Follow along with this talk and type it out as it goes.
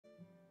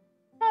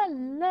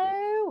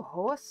Hello,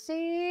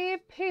 horsey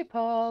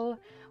people!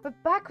 We're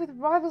back with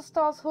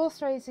Rivalstars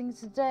horse racing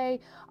today.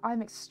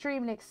 I'm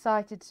extremely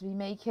excited to be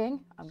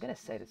making, I'm going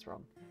to say this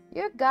wrong.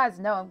 You guys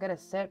know I'm going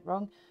to say it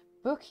wrong.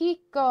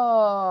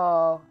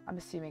 Buchiko. I'm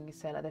assuming you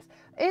say it like this.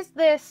 Is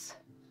this,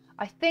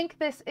 I think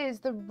this is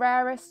the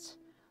rarest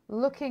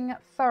looking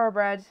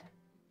thoroughbred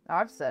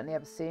I've certainly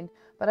ever seen.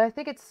 But I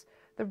think it's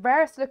the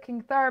rarest looking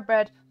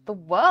thoroughbred the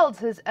world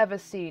has ever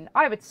seen.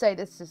 I would say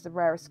this is the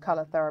rarest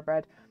colour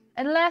thoroughbred.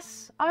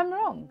 Unless I'm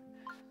wrong.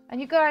 And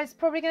you guys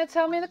probably going to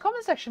tell me in the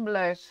comment section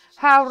below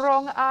how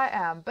wrong I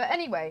am. But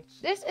anyway,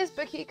 this is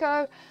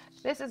Buchiko.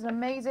 This is an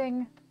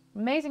amazing,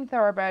 amazing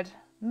thoroughbred.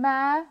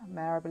 Mare,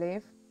 I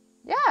believe.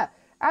 Yeah,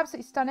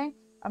 absolutely stunning.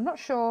 I'm not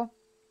sure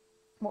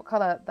what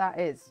colour that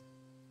is.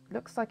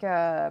 Looks like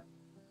a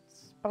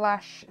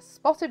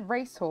spotted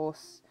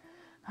racehorse.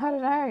 I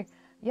don't know.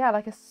 Yeah,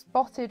 like a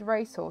spotted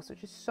racehorse,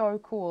 which is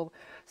so cool.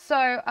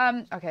 So,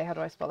 okay, how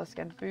do I spell this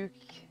again?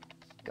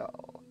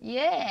 Buchiko.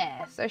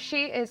 Yeah, so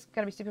she is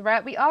going to be super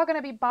rare. We are going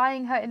to be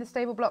buying her in the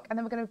stable block, and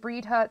then we're going to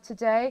breed her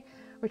today,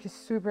 which is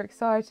super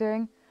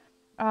exciting.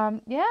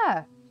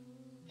 Yeah,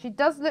 she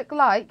does look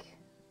like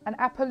an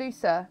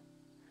Appaloosa.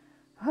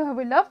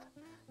 We love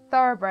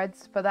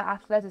thoroughbreds for their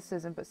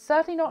athleticism, but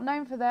certainly not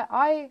known for their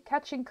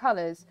eye-catching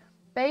colours.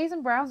 Bays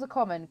and browns are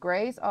common.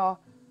 Greys are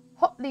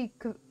hotly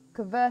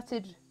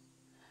converted.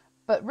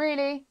 But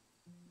really,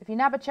 if you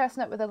nab a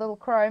chestnut with a little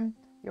chrome,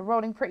 you're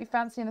rolling pretty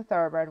fancy in the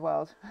thoroughbred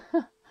world.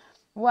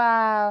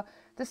 Wow.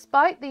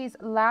 Despite these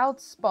loud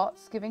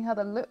spots giving her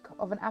the look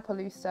of an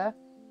Appaloosa,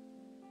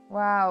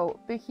 wow,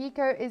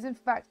 Buchiko is in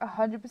fact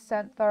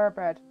 100%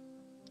 thoroughbred.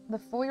 The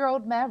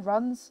 4-year-old mare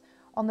runs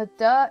on the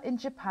dirt in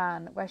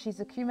Japan, where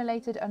she's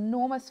accumulated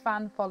enormous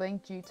fan following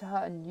due to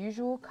her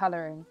unusual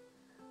colouring.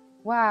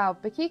 Wow,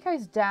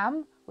 Buchiko's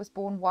dam was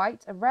born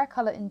white, a rare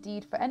colour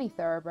indeed for any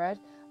thoroughbred.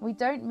 We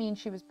don't mean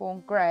she was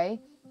born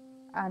grey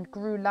and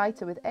grew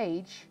lighter with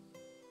age.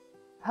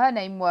 Her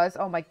name was,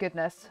 oh my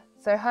goodness.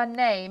 So her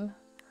name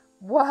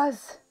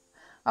was,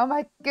 oh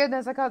my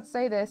goodness, I can't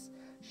say this.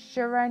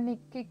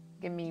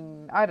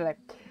 Shiranikigimi, I don't know.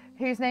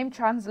 Whose name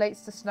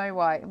translates to Snow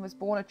White and was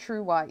born a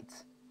true white.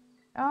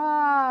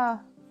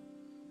 Ah.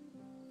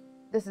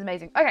 This is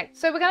amazing. Okay,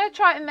 so we're going to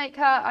try and make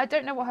her, I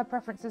don't know what her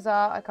preferences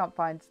are. I can't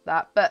find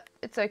that, but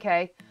it's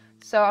okay.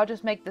 So I'll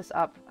just make this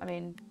up. I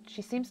mean,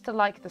 she seems to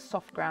like the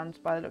soft ground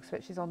by the looks of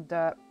it. She's on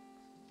dirt.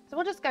 So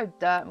we'll just go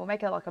dirt and we'll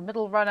make her like a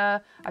middle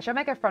runner. Actually, I'll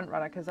make her front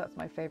runner because that's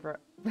my favourite.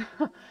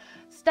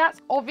 Stats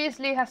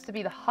obviously has to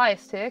be the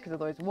highest here because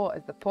otherwise what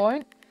is the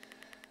point?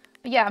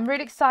 But yeah, I'm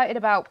really excited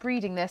about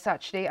breeding this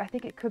actually. I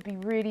think it could be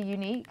really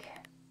unique.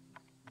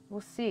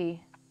 We'll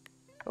see.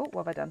 Oh,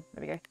 what have I done?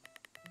 There we go.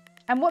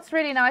 And what's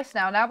really nice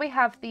now we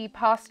have the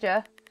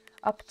pasture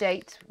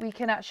update, we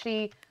can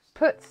actually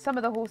put some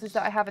of the horses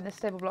that I have in this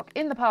stable block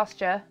in the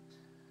pasture,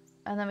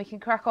 and then we can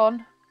crack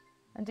on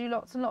and do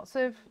lots and lots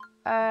of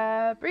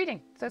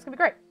breeding. So it's going to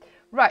be great.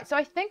 Right, so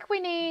I think we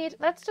need,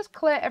 let's just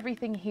clear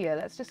everything here.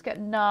 Let's just get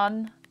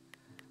none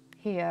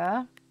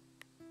here.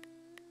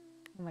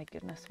 Oh my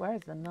goodness, where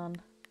is the none?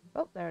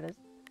 Oh, there it is.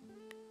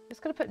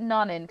 Just going to put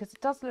none in because it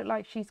does look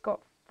like she's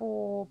got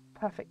 4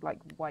 perfect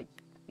like white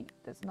feet.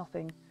 There's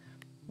nothing.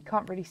 You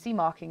can't really see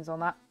markings on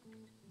that.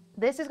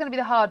 This is going to be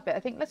the hard bit. I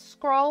think let's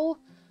scroll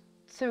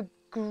to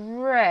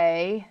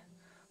grey.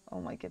 Oh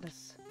my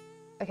goodness.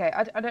 Okay,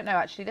 I don't know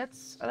actually.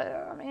 That's,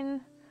 I mean,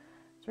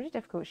 it's really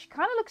difficult. She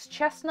kind of looks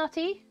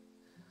chestnutty.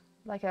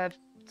 Like a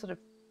sort of,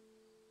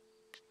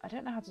 I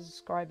don't know how to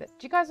describe it.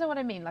 Do you guys know what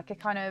I mean? Like a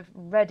kind of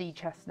reddy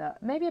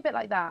chestnut. Maybe a bit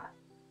like that.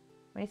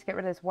 We need to get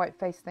rid of this white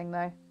face thing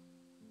though.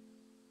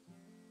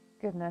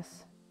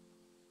 Goodness.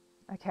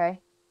 Okay.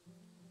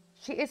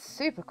 She is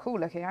super cool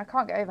looking. I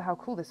can't get over how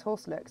cool this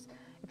horse looks.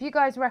 If you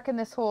guys reckon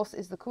this horse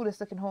is the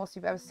coolest looking horse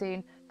you've ever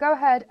seen, go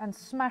ahead and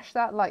smash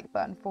that like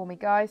button for me,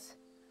 guys.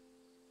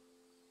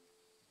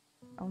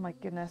 Oh my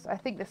goodness. I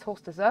think this horse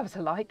deserves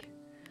a like.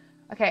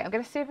 Okay, I'm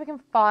going to see if we can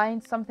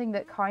find something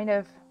that kind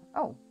of...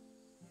 Oh.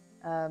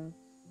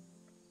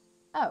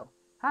 Oh,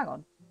 hang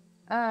on.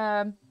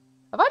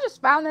 Have I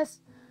just found this?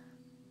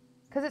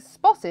 Because it's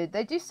spotted.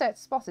 They do say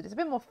it's spotted. It's a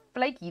bit more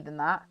flaky than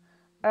that.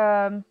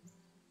 I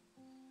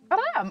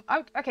don't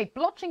know. Okay,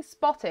 blotching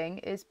spotting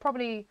is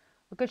probably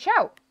a good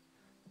shout.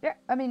 Yeah,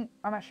 I mean,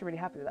 I'm actually really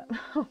happy with that.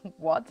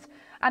 What?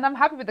 And I'm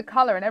happy with the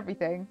colour and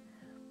everything.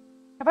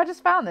 Have I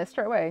just found this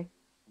straight away?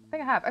 I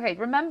think I have. Okay,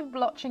 remember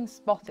blotching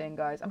spotting,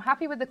 guys. I'm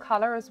happy with the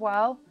colour as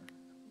well.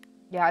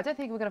 Yeah, I don't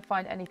think we're going to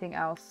find anything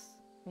else.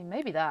 I mean,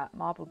 maybe that.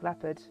 Marbled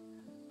leopard.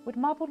 Would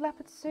marbled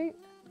leopard suit?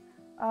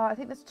 I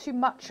think there's too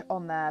much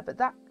on there, but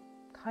that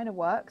kind of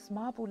works.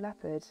 Marbled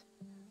leopard.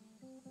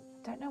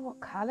 Don't know what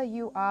colour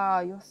you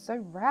are. You're so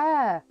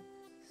rare.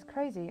 It's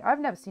crazy. I've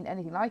never seen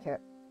anything like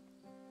it.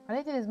 I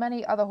don't think there's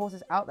many other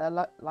horses out there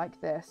like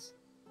this.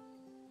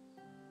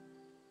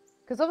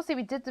 Because obviously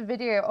we did the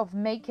video of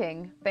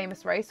making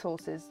famous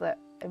racehorses that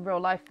in real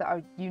life that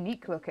are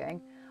unique looking.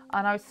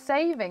 And I was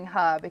saving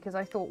her because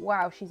I thought,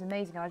 wow, she's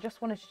amazing. And I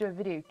just wanted to do a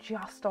video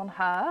just on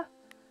her.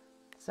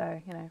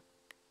 So, you know,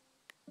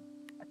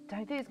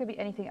 don't think there's going to be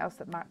anything else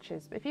that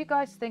matches. But if you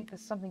guys think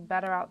there's something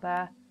better out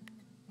there,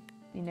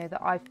 you know,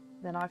 that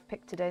I've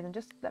picked today, then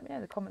just let me know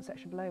in the comment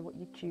section below what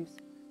you'd choose.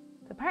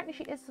 So apparently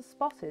she is the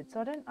spotted,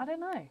 so I don't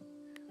know.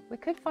 We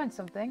could find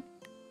something.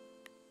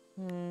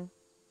 I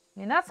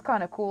mean, that's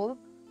kind of cool.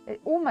 It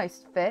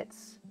almost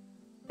fits.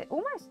 It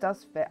almost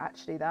does fit,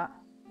 actually, that.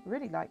 It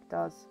really, like,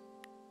 does.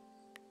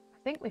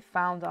 I think we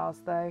found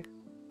ours, though.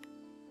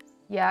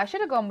 Yeah, I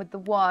should have gone with the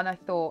one, I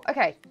thought.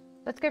 Okay,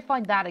 let's go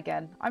find that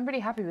again. I'm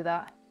really happy with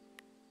that.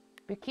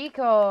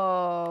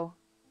 Buchiko.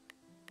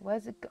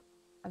 Where's it go?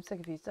 I'm so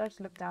confused. Did I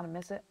just look down and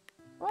miss it?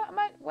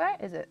 Where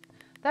is it?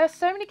 There are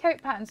so many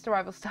coat patterns to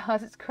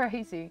Rivalstars. It's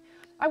crazy.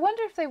 I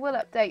wonder if they will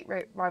update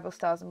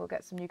Rivalstars and we'll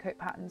get some new coat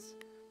patterns.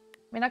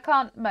 I mean, I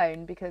can't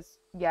moan because,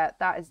 yeah,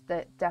 that is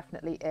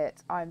definitely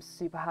it. I'm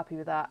super happy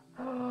with that.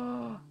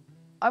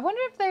 I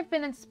wonder if they've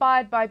been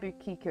inspired by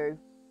Buchiko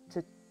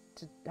to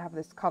have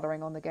this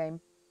colouring on the game.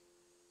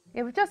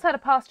 Yeah, we've just had a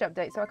pasture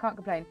update, so I can't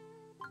complain.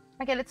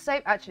 Okay, let's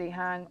save. Actually,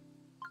 hang.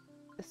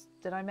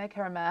 Did I make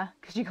her a mare?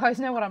 Because you guys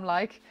know what I'm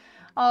like.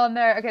 Oh,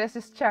 no. Okay, let's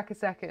just check a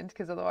second,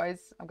 because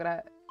otherwise I'm going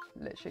to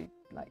literally,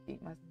 like,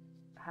 eat my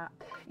hat.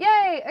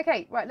 Yay!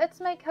 Okay, right, let's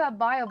make her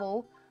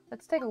viable.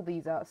 Let's take all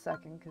these out a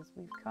second, because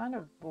we've kind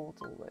of bought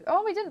all those.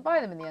 Oh, we didn't buy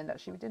them in the end,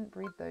 actually. We didn't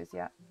breed those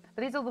yet.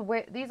 But these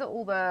are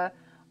all the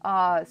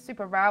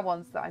super rare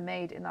ones that I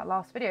made in that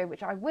last video,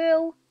 which I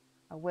will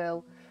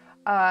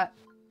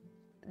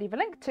leave a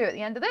link to at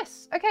the end of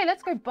this. Okay,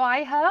 let's go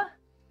buy her.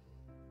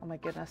 Oh my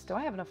goodness, do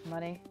I have enough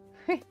money?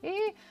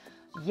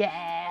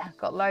 Yeah,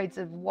 got loads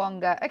of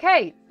Wonga.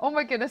 Okay, oh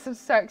my goodness, I'm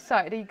so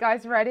excited. Are you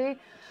guys ready?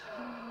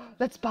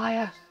 Let's buy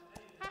her.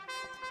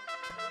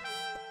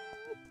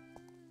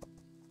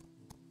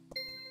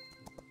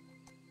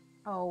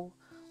 Oh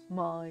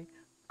my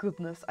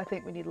goodness, I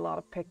think we need a lot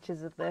of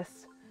pictures of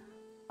this.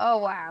 Oh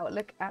wow,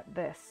 look at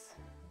this.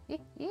 We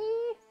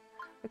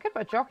could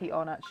put a jockey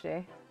on,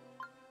 actually.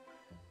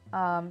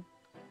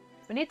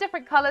 We need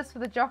different colours for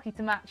the jockey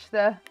to match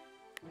the...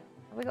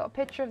 Have we got a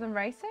picture of them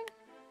racing?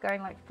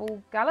 Going like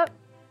full gallop?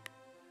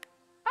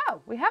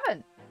 Oh, we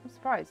haven't. I'm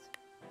surprised.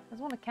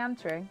 There's one of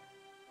cantering.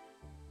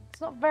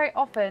 It's not very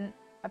often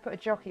I put a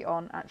jockey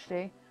on,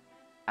 actually.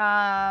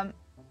 Yeah,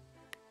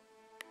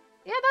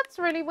 that's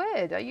really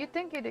weird. You'd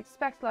think you'd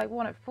expect like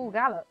one at full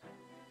gallop,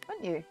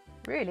 wouldn't you?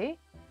 Really?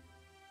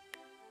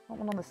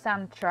 Want one on the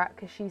sand track,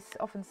 because she's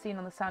often seen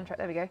on the sand track.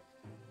 There we go.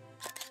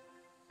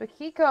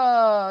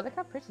 Buchiko! Look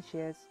how pretty she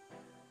is.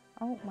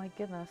 Oh my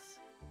goodness.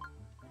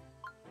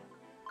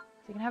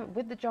 So you can have it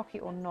with the jockey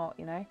or not,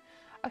 you know.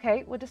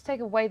 Okay, we'll just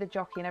take away the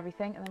jockey and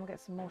everything, and then we'll get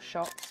some more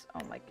shots.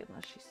 Oh my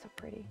goodness, she's so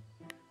pretty.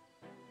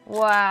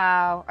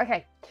 Wow.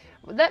 Okay,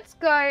 let's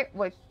go.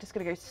 We're just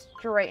going to go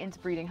straight into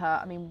breeding her.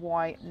 I mean,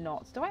 why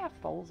not? Do I have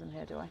foals in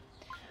here, do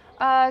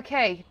I?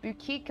 Okay,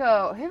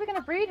 Buchiko. Who are we going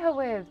to breed her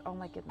with? Oh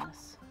my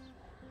goodness.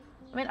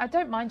 I mean, I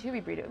don't mind who we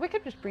breed it. We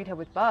could just breed her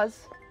with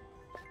Buzz.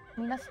 I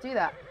mean, let's do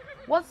that.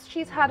 Once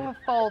she's had her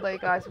foal, though,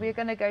 guys, we're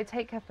going to go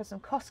take her for some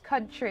cross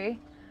country.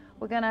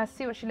 We're going to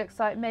see what she looks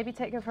like. Maybe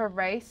take her for a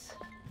race.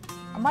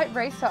 I might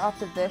race her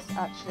after this,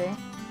 actually.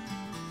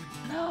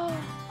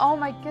 Oh,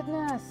 my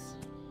goodness.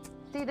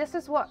 See, this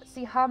is what...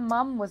 See, her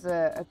mum was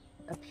a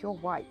pure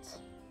white.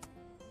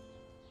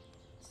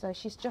 So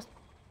she's just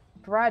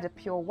bred a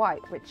pure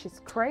white, which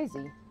is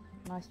crazy.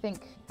 And I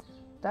think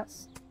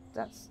that's...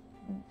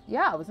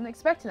 Yeah, I wasn't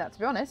expecting that, to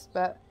be honest.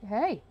 But,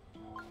 hey.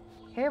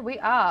 Here we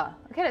are.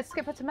 Okay, let's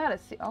skip her to Mel.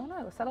 Let's see. Oh,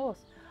 no, we'll sell a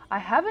horse. I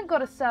haven't got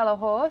to sell a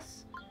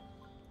horse.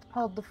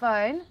 Hold the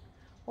phone.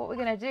 What we're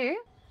going to do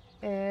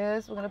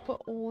is we're going to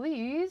put all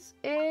these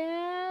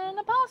in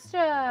a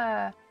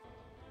pasture.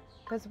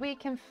 Because we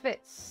can fit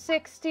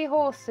 60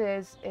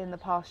 horses in the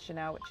pasture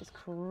now, which is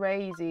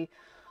crazy.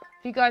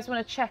 If you guys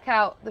want to check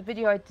out the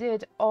video I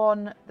did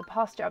on the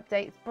pasture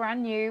update, it's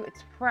brand new.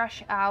 It's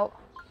fresh out.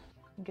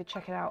 You can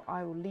check it out.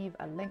 I will leave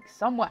a link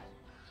somewhere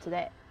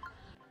today.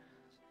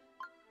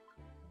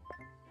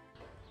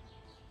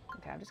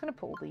 Okay, I'm just going to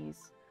put all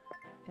these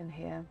in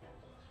here.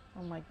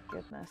 Oh my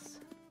goodness.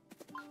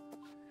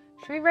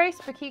 Should we race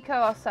Buchiko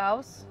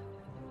ourselves?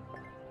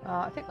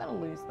 I think we're going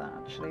to lose that,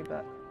 actually,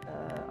 but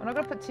I'm not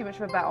going to put too much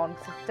of a bet on,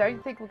 because I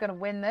don't think we're going to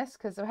win this,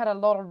 because I've had a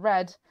lot of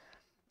red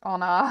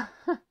on our...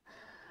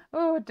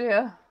 Oh,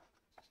 dear.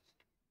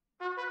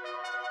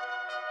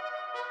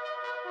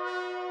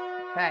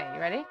 Okay, you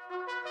ready?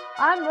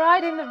 I'm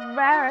riding the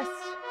rarest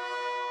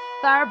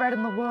thoroughbred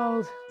in the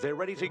world. They're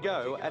ready to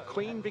go at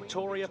Queen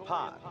Victoria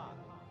Park.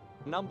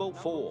 Number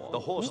 4, the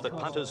horse that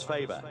punters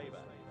favour.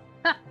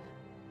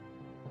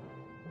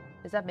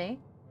 Is that me?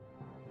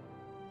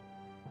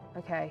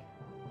 Okay.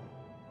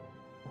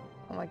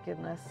 Oh my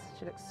goodness,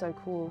 she looks so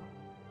cool.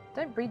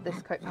 Don't breed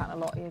this coat pattern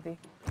a lot, Evie.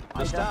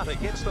 The starter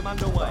gets them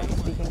underway.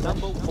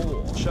 Number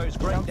 4 shows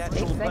great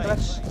natural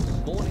pace.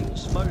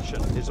 Morning's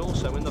Motion is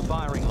also in the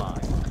firing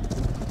line.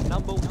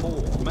 Number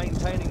 4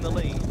 maintaining the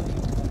lead.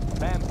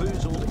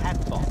 Bamboozled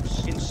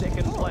Hatbox in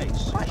second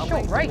place. Quite a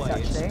short race,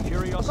 actually.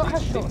 Curiosity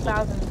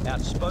Simple,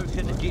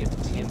 Outspoken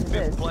Gift in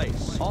 5th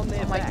place. On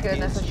their oh my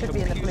goodness, I should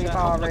be in the blue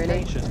bar,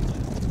 really.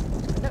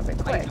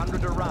 bit quick.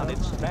 800 to run.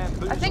 It's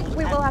Bamboozled. I think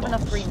we will have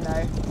enough green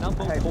though.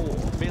 Number 4,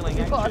 feeling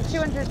We've got a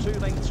anxious.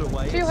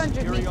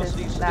 200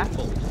 meters left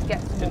to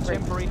get some more green.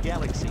 Contemporary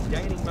Galaxy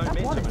gaining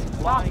momentum and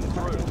flying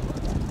through.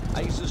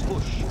 Aces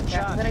push.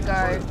 Yeah, I'm gonna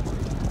go.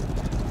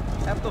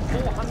 At the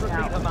 400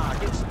 meter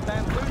mark, it's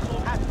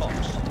Bamboozled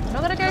Hatbox. I'm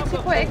not gonna go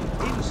too quick.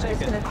 I'm just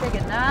gonna take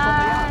it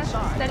nice,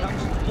 steady.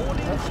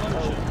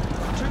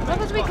 As long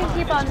as we can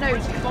keep our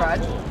nose in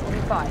front, we'll be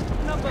fine.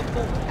 Number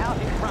 4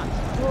 out in front.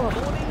 Oh,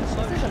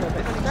 this is a little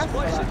bit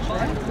stressful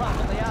actually.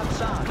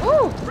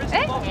 Ooh,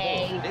 hey!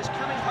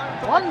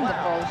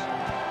 Wonderful.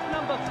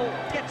 Number 4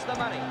 gets the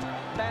money.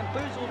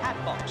 Bamboozled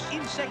Hatbox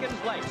in second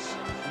place.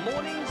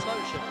 Morning's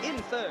Motion in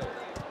third.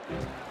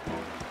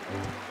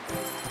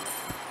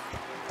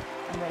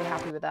 I'm really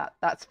happy with that.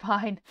 That's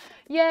fine.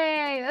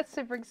 Yay! That's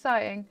super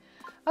exciting.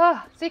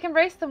 Oh, so you can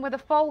race them with a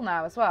foal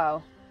now as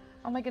well.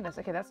 Oh my goodness.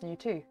 Okay, that's new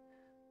too.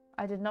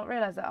 I did not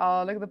realise that.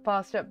 Oh, look at the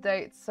past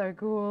updates. So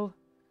cool.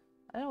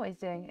 I don't know what he's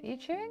doing. Are you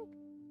chewing?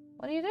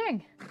 What are you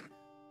doing?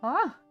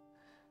 Ah,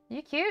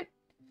 you cute.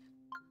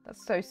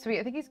 That's so sweet.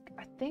 I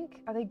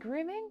think, are they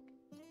grooming?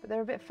 But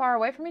they're a bit far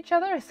away from each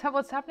other? Is that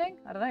what's happening?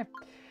 I don't know.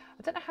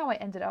 I don't know how I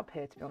ended up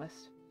here, to be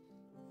honest.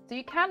 So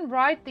you can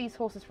ride these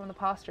horses from the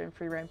pasture in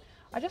free roam.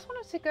 I just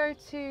wanted to go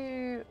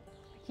to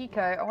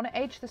Buchiko. I want to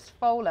age this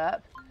foal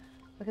up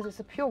because it's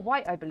a pure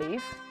white, I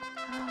believe.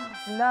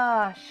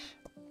 Lush.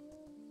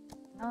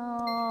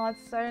 Oh,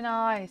 it's so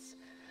nice.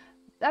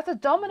 That's a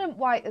dominant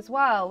white as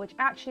well, which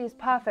actually is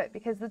perfect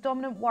because the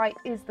dominant white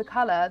is the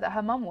colour that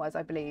her mum was,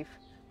 I believe.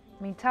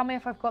 I mean, tell me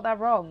if I've got that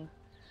wrong.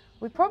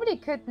 We probably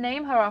could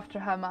name her after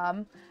her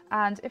mum,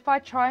 and if I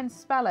try and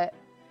spell it,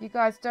 you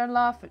guys don't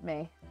laugh at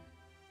me.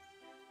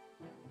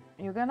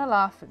 You're gonna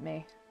laugh at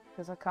me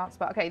because I can't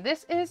spell. Okay,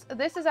 this is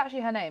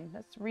actually her name.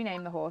 Let's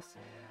rename the horse.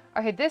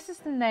 Okay, this is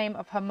the name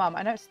of her mum.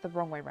 I know it's the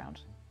wrong way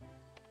round.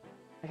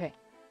 Okay,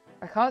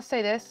 I can't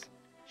say this.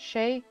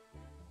 She,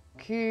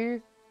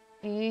 Q,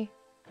 E,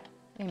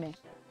 Aimee.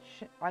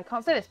 I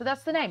can't say this, but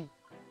that's the name.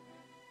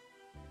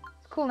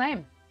 It's a cool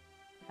name.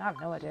 I have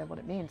no idea what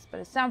it means, but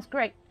it sounds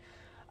great.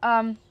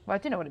 Well, I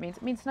do know what it means.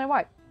 It means Snow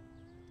White.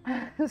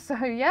 So,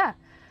 yeah.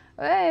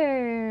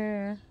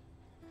 Hey.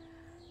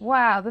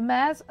 Wow, the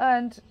mare's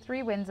earned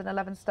 3 wins and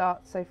 11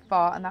 starts so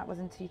far, and that was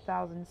in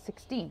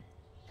 2016.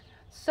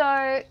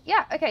 So,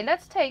 yeah, okay,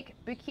 let's take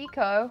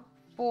Buchiko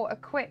for a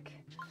quick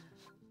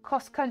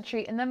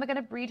cross-country, and then we're going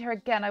to breed her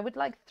again. I would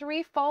like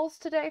 3 foals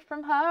today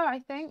from her, I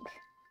think.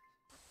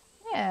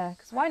 Yeah,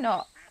 because why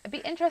not? It'd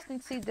be interesting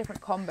to see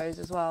different combos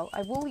as well.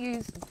 I will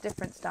use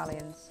different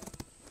stallions.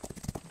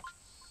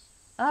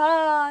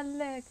 Ah,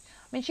 look. I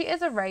mean, she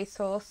is a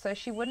racehorse, so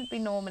she wouldn't be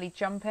normally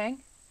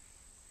jumping.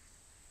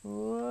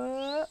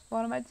 Whoa,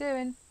 what am I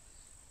doing?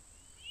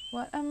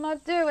 What am I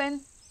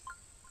doing?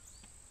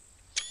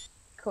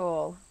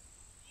 Cool.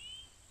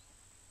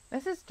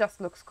 This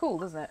just looks cool,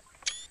 doesn't it?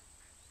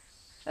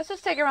 Let's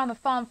just take her around the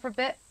farm for a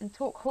bit and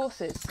talk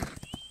horses.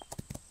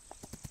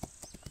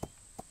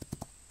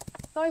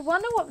 So I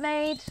wonder what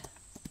made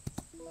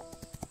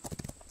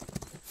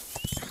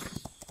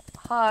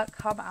her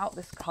come out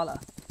this colour.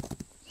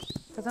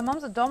 Because her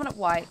mum's a dominant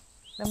white,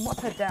 then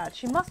what's her dad?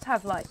 She must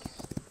have like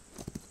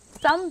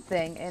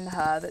something in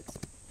her that's,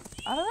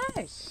 I don't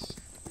know.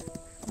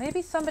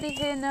 Maybe somebody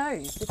here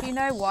knows. If you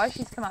know why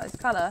she's come out this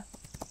colour,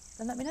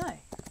 then let me know.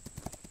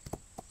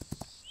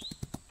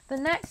 The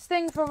next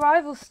thing for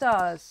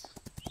Rivalstars.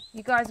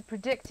 You guys are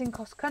predicting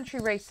cross-country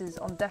races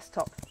on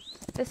desktop.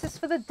 This is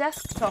for the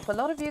desktop. A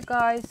lot of you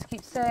guys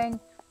keep saying,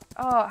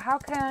 oh, how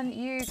can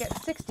you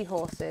get 60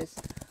 horses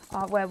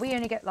where we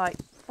only get like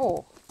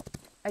 4?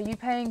 Are you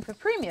paying for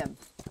premium?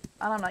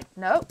 And I'm like,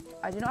 no,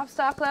 I do not have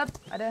Star Club.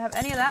 I don't have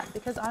any of that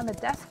because I'm a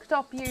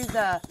desktop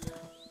user.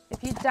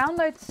 If you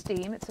download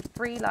Steam, it's a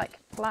free like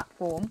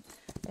platform.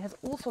 It has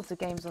all sorts of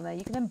games on there.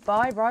 You can then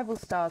buy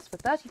Rivalstars for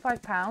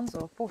 £35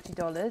 or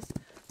 $40.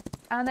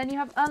 And then you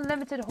have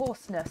unlimited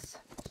horseness.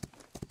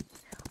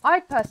 I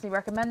personally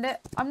recommend it.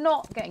 I'm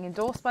not getting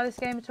endorsed by this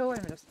game at all.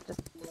 It's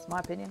just my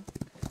opinion.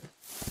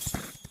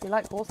 If you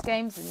like horse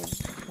games and you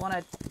want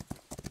to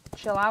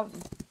chill out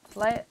and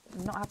play it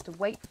and not have to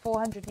wait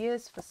 400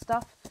 years for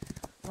stuff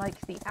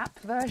like the app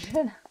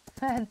version,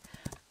 then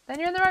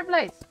you're in the right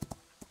place.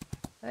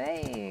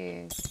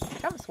 Hey,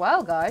 jumps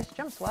well, guys.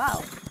 Jumps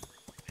well.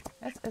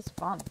 It's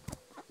fun.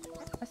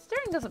 My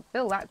steering doesn't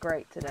feel that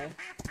great today.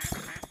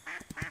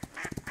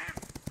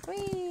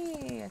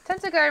 Whee! I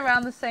tend to go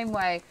around the same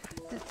way.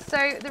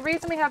 So the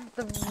reason we have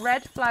the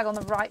red flag on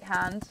the right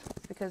hand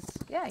is because,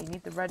 yeah, you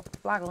need the red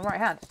flag on the right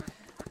hand.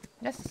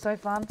 This is so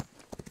fun.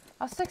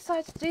 I was so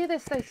excited to do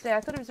this though today.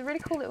 I thought it was a really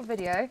cool little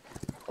video.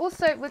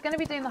 Also, we're going to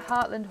be doing the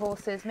Heartland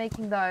horses,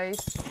 making those.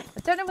 I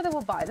don't know whether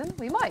we'll buy them.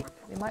 We might.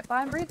 We might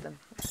buy and breed them.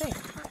 Let's see.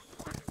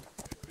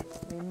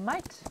 We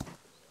might.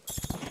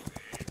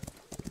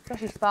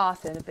 Especially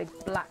Spartan, a big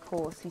black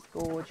horse. He's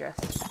gorgeous.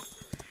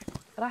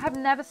 But I have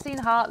never seen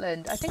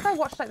Heartland. I think I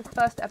watched like the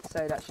first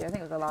episode actually. I think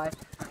it was a lie.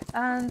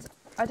 And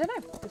I don't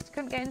know. Just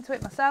couldn't get into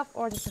it myself,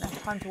 or I just didn't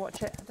have time to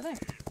watch it. I don't know.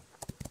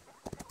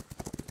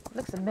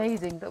 Looks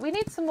amazing, but we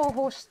need some more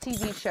horse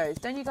TV shows.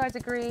 Don't you guys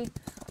agree?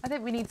 I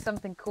think we need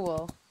something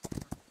cool.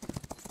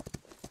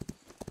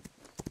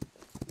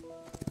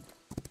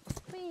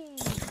 Whee!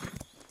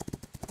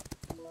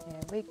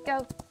 Here we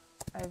go.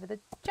 Over the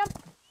jump.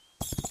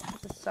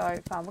 This is so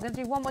fun. We're going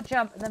to do one more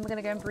jump and then we're going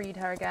to go and breed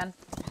her again.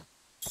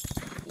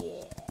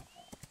 Yeah.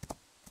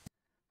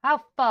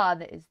 How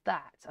fun is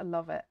that? I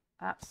love it.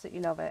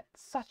 Absolutely love it.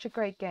 Such a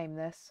great game,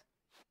 this.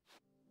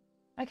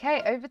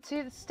 Okay, over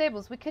to the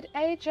stables. We could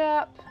age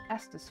up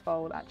Esther's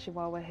foal, actually,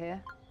 while we're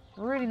here.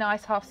 Really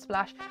nice half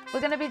splash. We're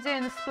going to be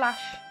doing the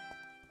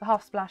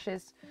half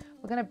splashes.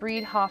 We're going to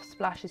breed half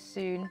splashes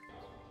soon,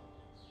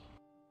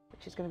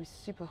 which is going to be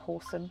super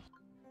wholesome.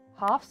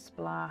 Half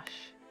splash.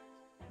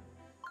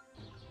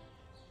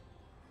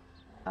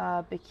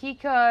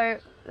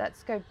 Buchiko,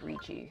 let's go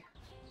breed you.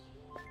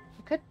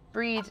 We could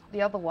breed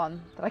the other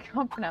one that I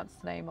can't pronounce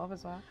the name of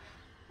as well.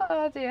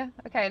 Oh dear.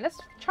 Okay, let's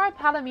try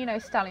Palomino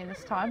Stallion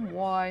this time.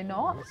 Why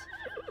not?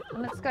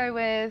 And let's go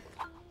with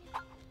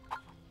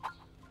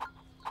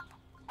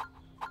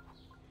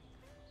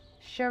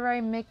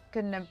Shure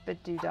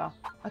Mikanabaduda.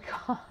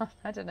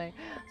 I don't know.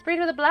 Let's breed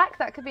with a black.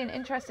 That could be an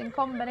interesting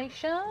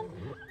combination.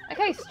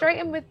 Okay, straight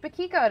in with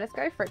Buchiko. Let's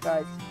go for it,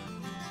 guys.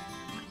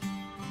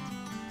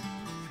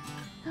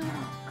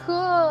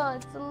 Cool.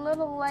 It's a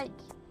little like,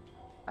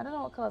 I don't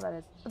know what colour that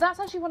is. But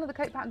that's actually one of the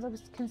coat patterns I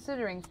was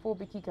considering for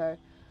Buchiko.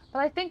 But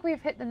I think we've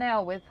hit the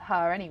nail with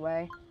her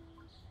anyway.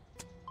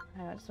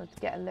 I just wanted to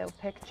get a little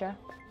picture.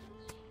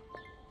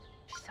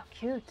 She's so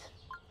cute.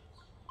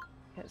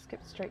 Okay, let's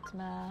skip straight to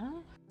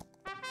now.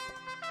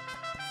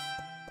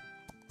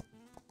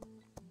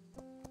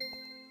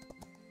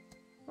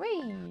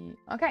 Whee!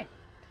 Okay.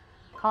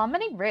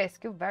 Harmony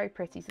Risk. You're very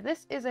pretty. So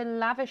this is a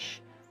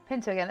lavish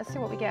Pinto again. Let's see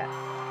what we get.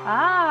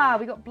 Ah,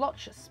 we got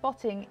blotch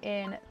spotting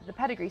in the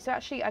pedigree. So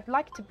actually, I'd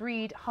like to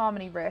breed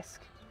Harmony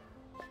Risk.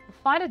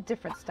 We'll find a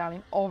different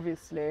stallion,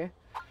 obviously.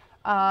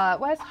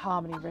 Where's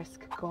Harmony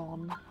Risk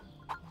gone?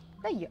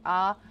 There you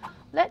are.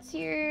 Let's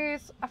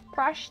use a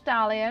fresh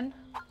stallion.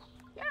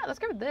 Yeah, let's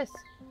go with this.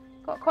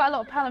 Got quite a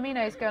lot of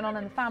Palominos going on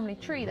in the family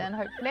tree then,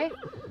 hopefully.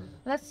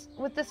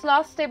 With this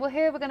last stable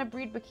here, we're going to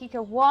breed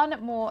Buchiko one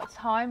more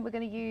time. We're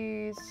going to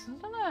use,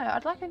 I don't know,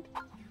 I'd like a, I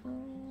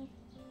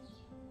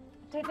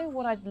don't know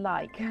what I'd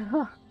like.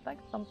 I'd like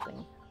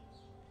something.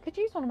 Could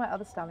use one of my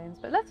other stallions,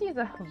 but let's use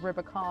a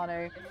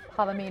Rubicano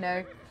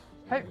Palomino.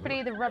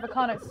 Hopefully the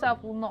Rubicano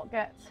itself will not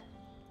get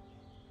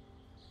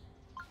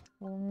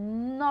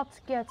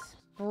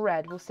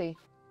bred. We'll see.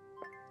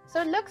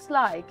 So it looks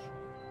like,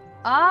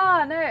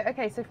 ah, no,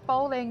 okay, so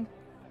foaling.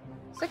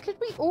 So could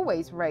we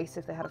always race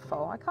if they had a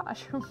foal? I can't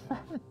actually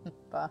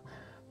remember.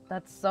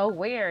 That's so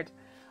weird.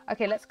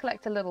 Okay, let's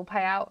collect a little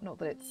payout. Not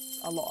that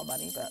it's a lot of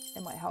money, but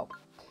it might help.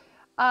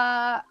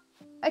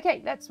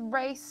 Okay, let's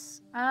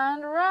race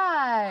and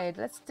ride.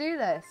 Let's do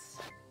this.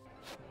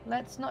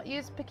 Let's not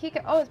use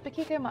Buchiko. Oh, is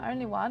Buchiko my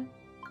only one?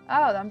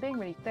 Oh, I'm being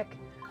really thick.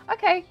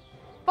 Okay,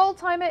 full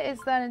timer is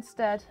then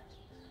instead.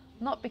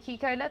 Not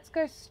Buchiko. Let's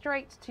go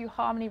straight to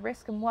Harmony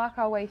Risk and work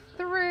our way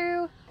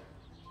through.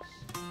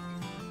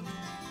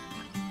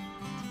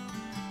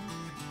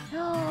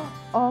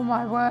 Oh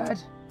my word.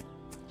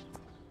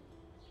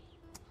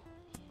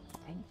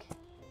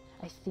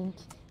 I think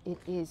it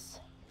is.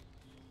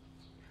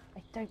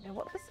 I don't know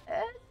what this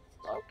is.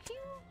 So cute.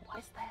 What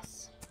is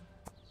this?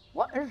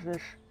 What is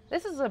this?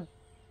 This is a...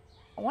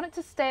 I want it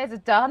to stay as a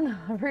dun.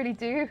 I really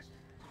do.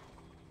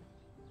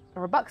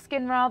 Or a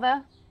buckskin,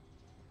 rather.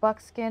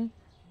 Buckskin.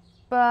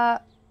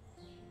 But...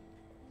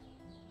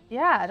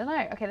 yeah, I don't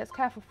know. Okay, let's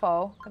careful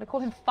foal. I'm going to call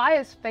him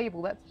Fire's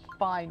Fable. That's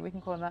fine. We can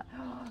call him that.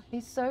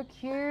 He's so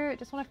cute.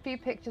 Just want a few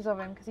pictures of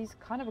him because he's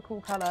kind of a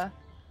cool colour.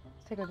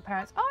 Let's take over the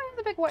parents. Oh, he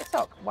has a big white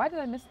sock. Why did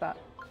I miss that?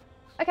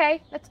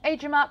 Okay, let's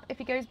age him up. If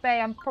he goes bay,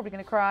 I'm probably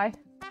going to cry.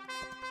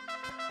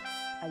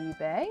 Are you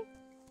bay?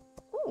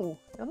 Ooh,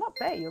 you're not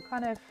bay. You're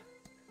kind of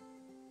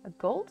a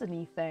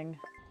golden-y thing.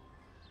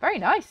 Very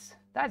nice.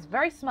 That is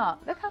very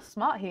smart. Look how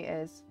smart he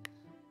is.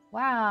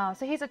 Wow.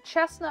 So he's a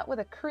chestnut with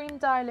a cream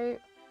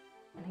dilute.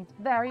 And he's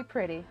very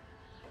pretty.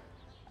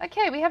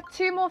 Okay, we have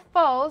 2 more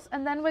foals.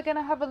 And then we're going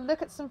to have a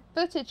look at some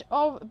footage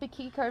of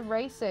Buchiko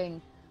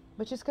racing.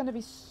 Which is going to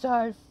be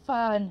so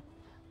fun.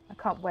 I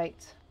can't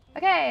wait.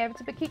 Okay, over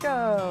to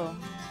Buchiko.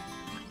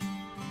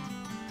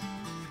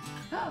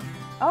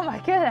 Oh my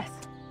goodness.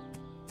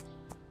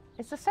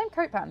 It's the same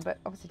coat pattern, but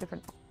obviously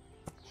different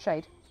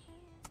shade.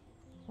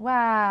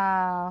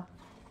 Wow.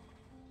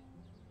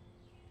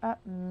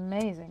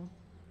 Amazing.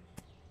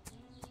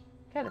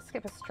 Okay, let's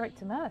skip her straight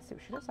to Mer. See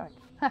what she looks like.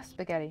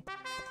 Spaghetti.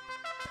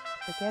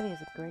 Spaghetti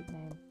is a great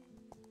name.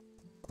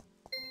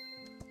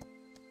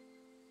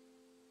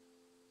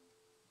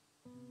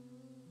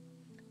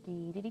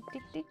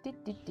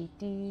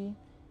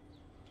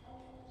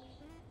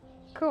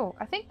 Cool.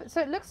 I think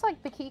so. It looks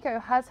like Buchiko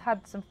has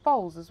had some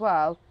foals as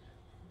well.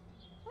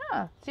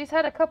 Ah, she's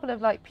had a couple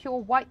of like pure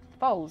white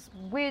foals.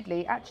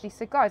 Weirdly, actually.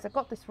 So guys, I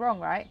got this wrong,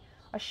 right?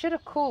 I should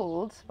have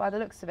called, by the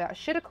looks of it, I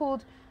should have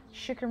called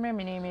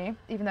Shukarimini,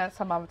 even though it's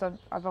some I've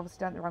obviously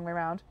done it the wrong way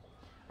around.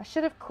 I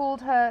should have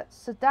called her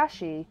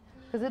Sadashi,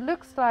 because it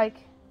looks like...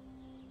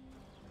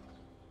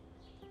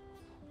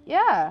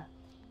 Yeah.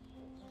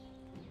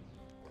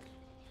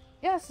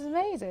 Yeah, this is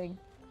amazing.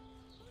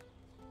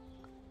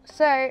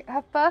 So,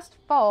 her first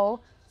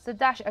foal,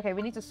 Sadashi... Okay,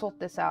 we need to sort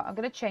this out. I'm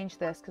going to change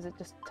this, because it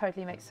just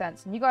totally makes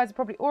sense. And you guys have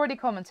probably already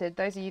commented,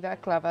 those of you that are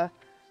clever.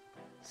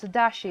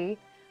 Sadashi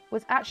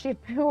was actually a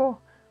pure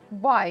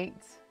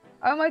white.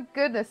 Oh my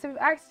goodness, so we've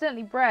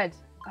accidentally bred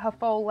her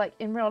foal, like,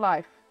 in real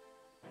life.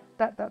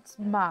 That's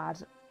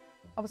mad.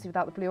 Obviously,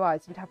 without the blue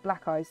eyes, you'd have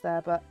black eyes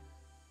there, but...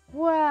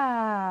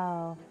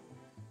 Wow.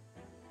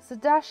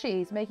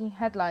 Sadashi's making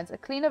headlines. A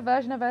cleaner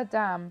version of her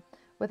dam.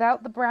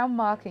 Without the brown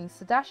markings,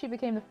 Sadashi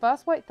became the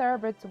first white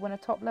thoroughbred to win a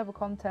top-level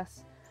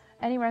contest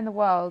anywhere in the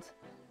world,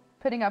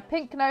 putting her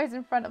pink nose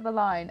in front of the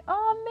line.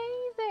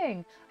 Oh,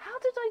 amazing!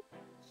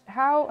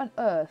 How on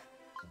earth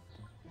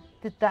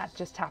did that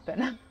just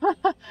happen?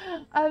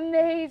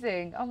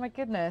 Amazing! Oh my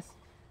goodness.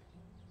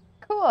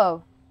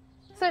 Cool.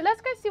 So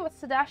let's go see what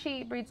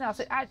Sadashi breeds now.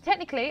 So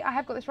technically, I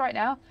have got this right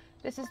now.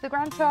 This is the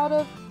grandchild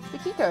of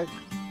Buchiko.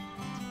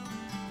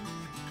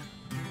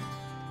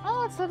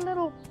 Oh, it's a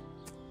little...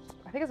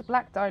 I think it's a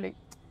black dilute.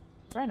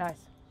 Very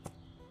nice.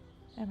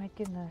 Oh my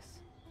goodness.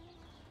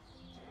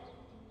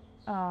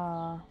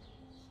 Ah.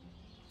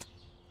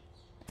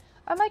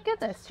 Oh my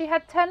goodness. She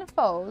had 10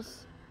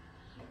 foals.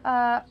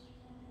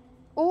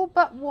 All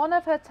but one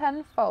of her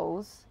 10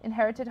 foals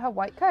inherited her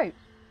white coat.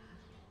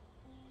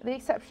 The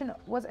exception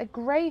was a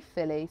grey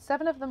filly.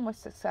 7 of them were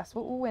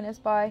successful, all winners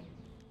by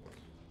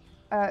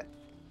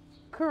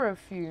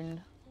Kurofune.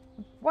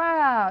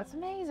 Wow, it's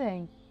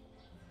amazing.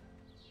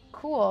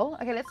 Cool.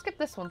 Okay, let's skip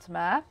this one to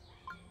mare.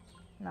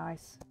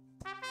 Nice.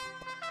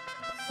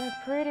 So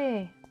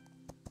pretty.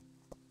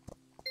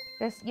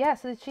 Yeah,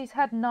 so she's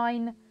had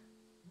 9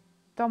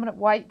 dominant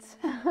white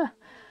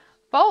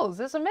foals.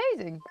 That's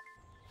amazing.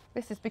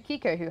 This is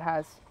Buchiko who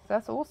has. So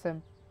that's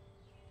awesome.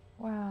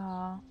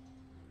 Wow.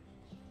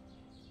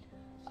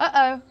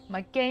 Uh-oh,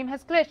 my game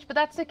has glitched, but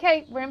that's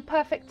okay. We're in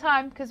perfect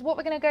time, because what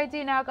we're going to go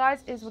do now,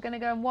 guys, is we're going to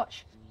go and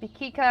watch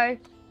Buchiko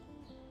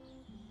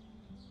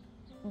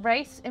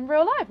race in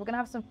real life. We're going to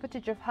have some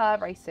footage of her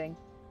racing.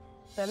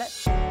 So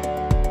let's...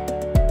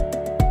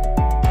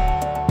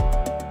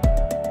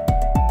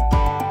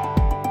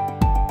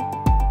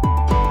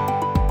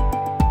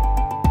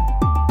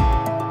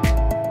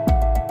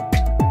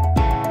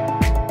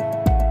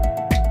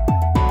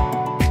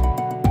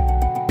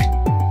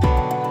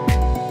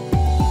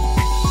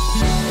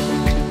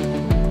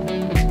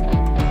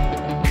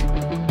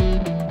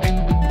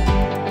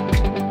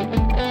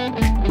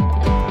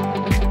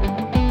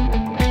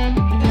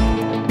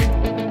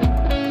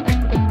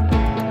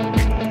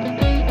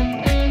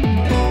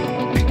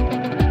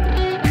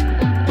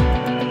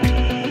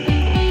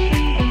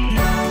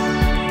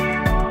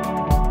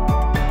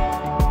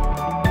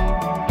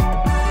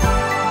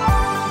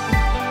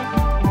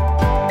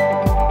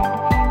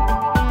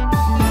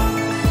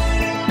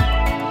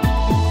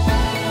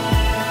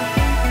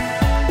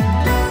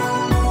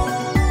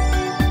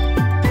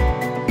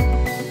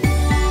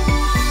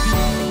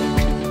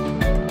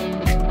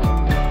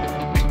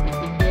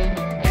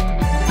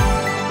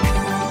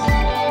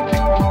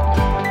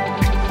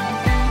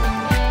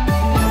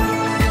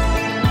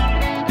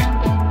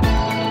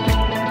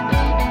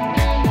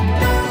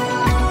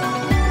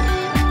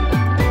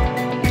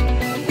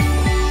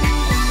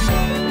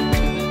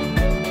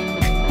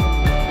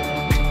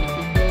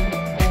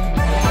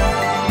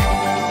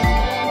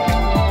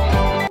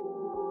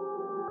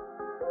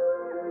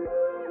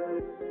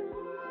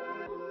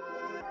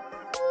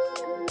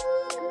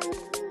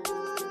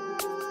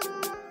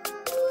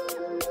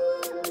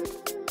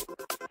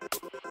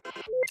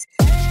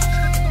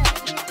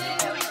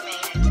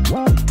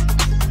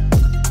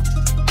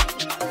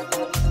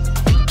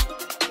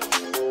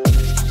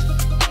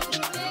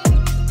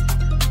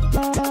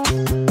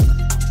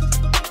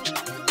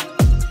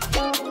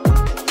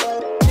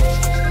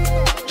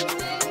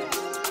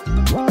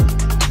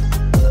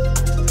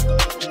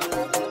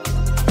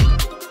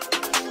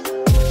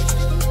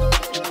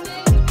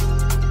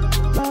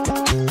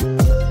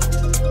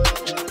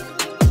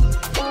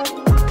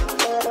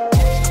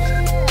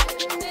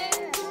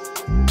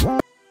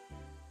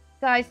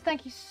 Guys,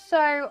 thank you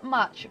so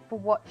much for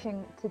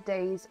watching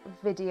today's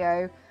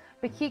video.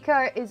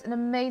 Buchiko is an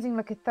amazing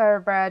looking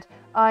thoroughbred.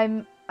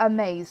 I'm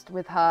amazed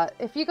with her.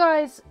 If you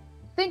guys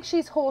think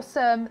she's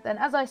wholesome, then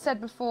as I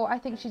said before, I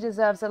think she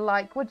deserves a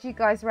like. What do you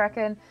guys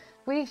reckon?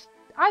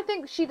 I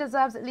think she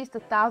deserves at least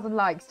 1,000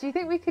 likes. Do you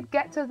think we could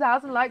get to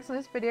 1,000 likes on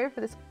this video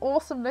for this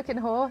awesome looking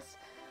horse?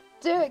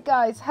 Do it,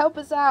 guys. Help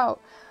us out.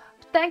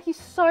 Thank you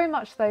so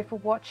much though for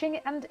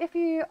watching, and if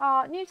you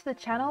are new to the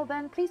channel,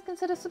 then please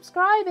consider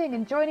subscribing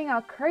and joining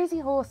our crazy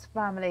horse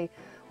family.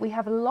 We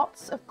have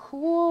lots of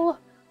cool,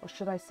 or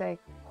should I say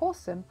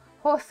wholesome,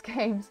 horse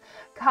games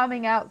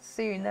coming out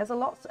soon. There's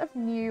lots of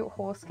new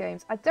horse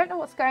games. I don't know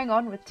what's going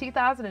on with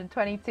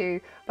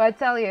 2022, but I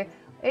tell you,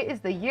 it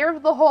is the year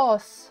of the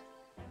horse.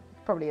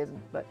 Probably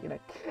isn't, but you know.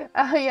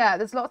 Yeah,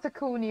 there's lots of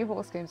cool new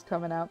horse games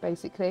coming out,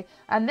 basically.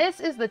 And this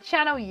is the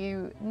channel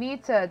you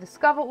need to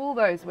discover all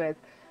those with,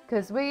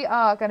 because we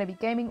are going to be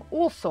gaming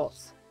all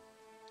sorts.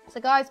 So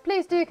guys,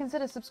 please do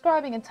consider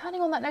subscribing and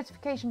turning on that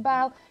notification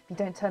bell. If you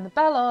don't turn the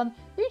bell on,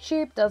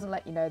 YouTube doesn't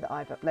let you know that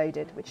I've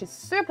uploaded, which is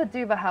super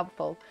duper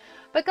helpful.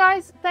 But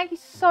guys, thank you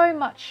so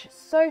much,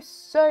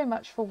 so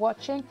much for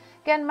watching.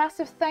 Again,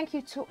 massive thank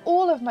you to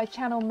all of my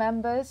channel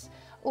members,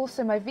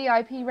 also my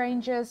VIP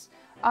rangers.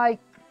 I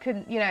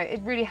couldn't, you know,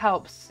 it really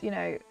helps, you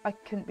know, I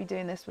couldn't be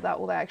doing this without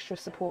all that extra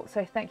support,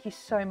 so thank you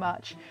so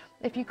much.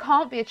 If you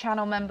can't be a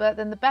channel member,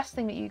 then the best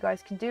thing that you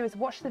guys can do is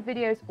watch the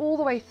videos all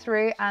the way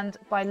through and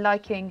by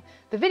liking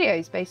the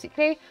videos,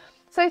 basically.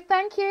 So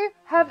thank you,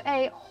 have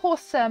a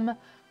horsome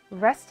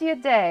rest of your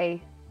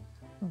day.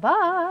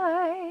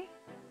 Bye!